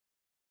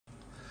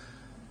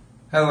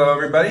Hello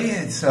everybody,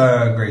 it's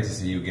great to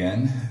see you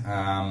again.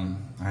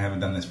 I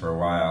haven't done this for a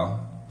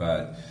while,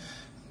 but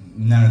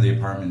none of the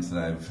apartments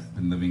that I've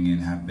been living in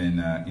have been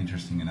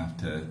interesting enough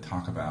to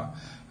talk about.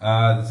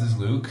 This is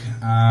Luke.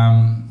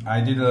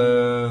 I did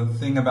a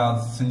thing about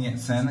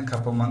CNY a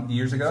couple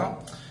years ago.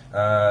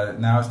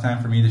 Now it's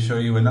time for me to show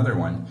you another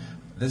one.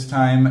 This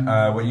time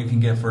what you can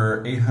get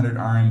for 800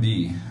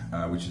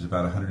 RMB, which is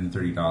about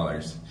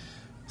 $130.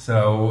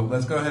 So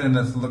let's go ahead and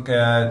let's look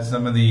at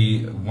some of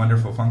the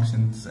wonderful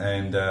functions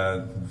and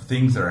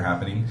things that are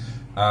happening.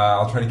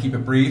 I'll try to keep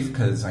it brief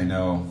because I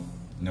know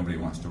nobody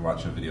wants to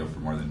watch a video for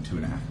more than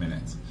 2.5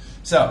 minutes.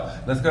 So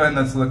let's go ahead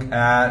and let's look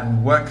at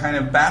what kind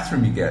of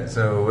bathroom you get.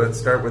 So let's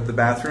start with the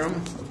bathroom.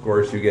 Of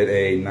course, you get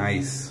a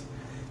nice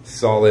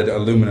solid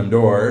aluminum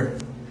door,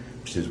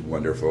 which is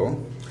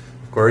wonderful.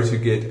 Of course, you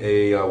get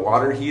a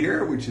water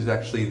heater, which is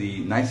actually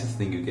the nicest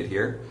thing you get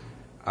here.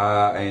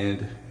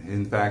 And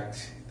in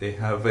fact, they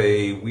have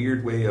a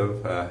weird way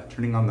of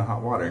turning on the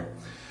hot water.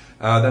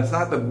 That's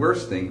not the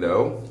worst thing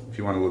though. If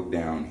you want to look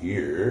down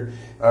here,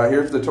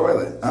 here's the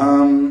toilet.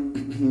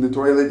 The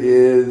toilet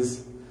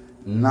is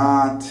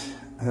not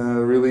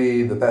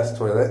really the best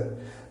toilet.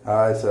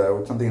 It's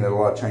something that a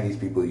lot of Chinese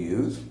people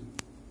use.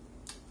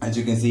 As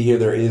you can see here,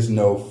 there is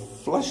no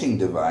flushing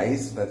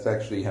device. That's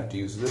actually, you have to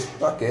use this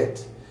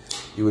bucket.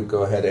 You would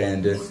go ahead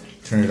and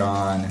turn it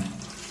on,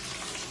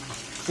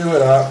 fill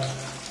it up,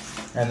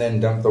 and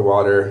then dump the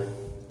water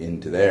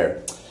into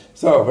there.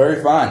 So,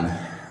 very fun.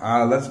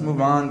 Let's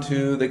move on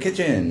to the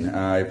kitchen.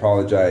 I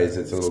apologize,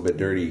 it's a little bit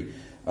dirty.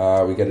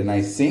 We got a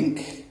nice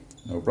sink,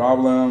 no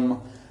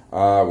problem.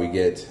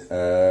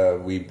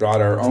 We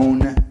brought our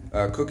own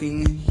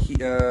cooking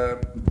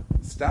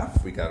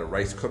stuff. We got a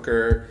rice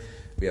cooker.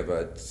 We have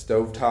a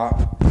stove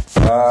top.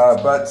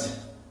 But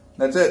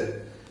that's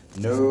it.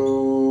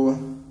 No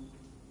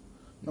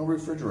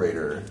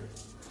refrigerator.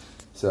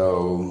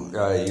 So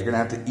you're gonna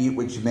have to eat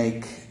what you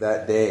make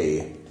that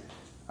day.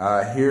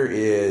 Here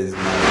is my,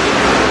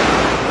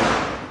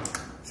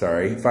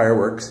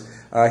 fireworks.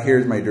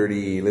 Here's my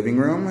dirty living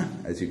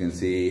room. As you can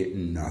see,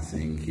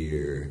 nothing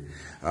here.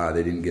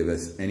 They didn't give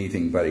us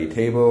anything but a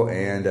table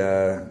and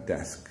a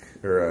desk,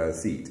 or a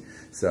seat.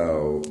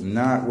 So,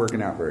 not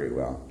working out very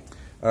well.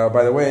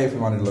 By the way, if you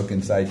wanted to look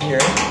inside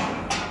here,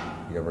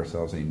 we have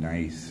ourselves a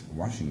nice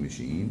washing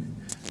machine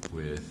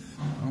with,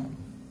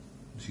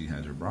 she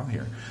has her bra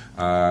here.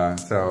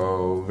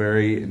 So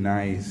very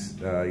nice.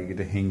 You get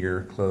to hang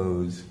your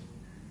clothes.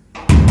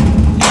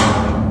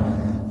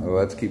 Well,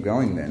 let's keep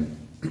going then.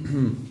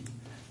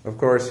 Of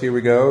course, here we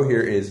go.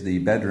 Here is the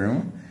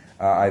bedroom.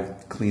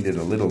 I've cleaned it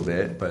a little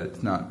bit, but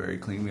it's not very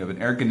clean. We have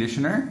an air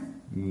conditioner.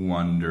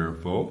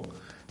 Wonderful.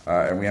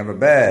 And we have a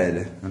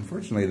bed.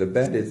 Unfortunately, the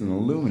bed is an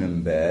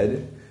aluminum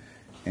bed,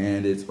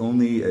 and it's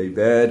only a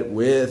bed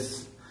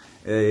with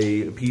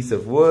a piece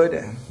of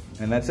wood.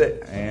 And that's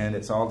it, and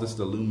it's all just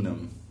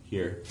aluminum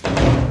here.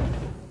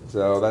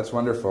 So that's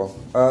wonderful.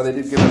 They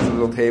did give us a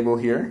little table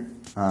here,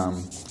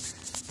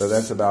 so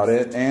that's about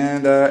it.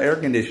 And air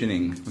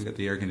conditioning. We got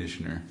the air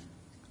conditioner.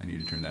 I need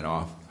to turn that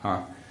off.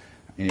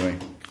 Anyway,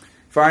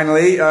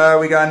 finally,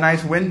 we got a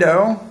nice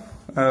window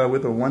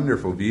with a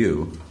wonderful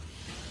view.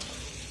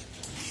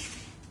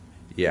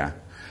 Yeah,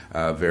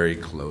 very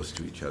close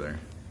to each other.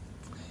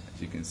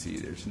 As you can see,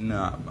 there's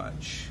not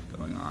much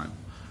going on.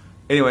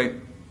 Anyway,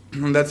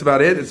 that's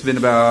about it. It's been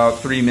about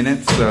 3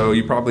 minutes, so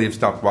you probably have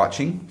stopped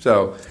watching.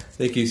 So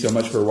thank you so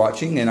much for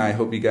watching, and I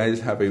hope you guys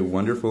have a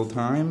wonderful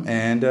time.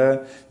 And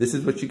this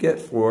is what you get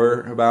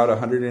for about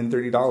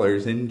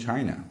 $130 in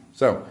China.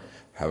 So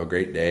have a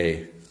great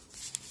day.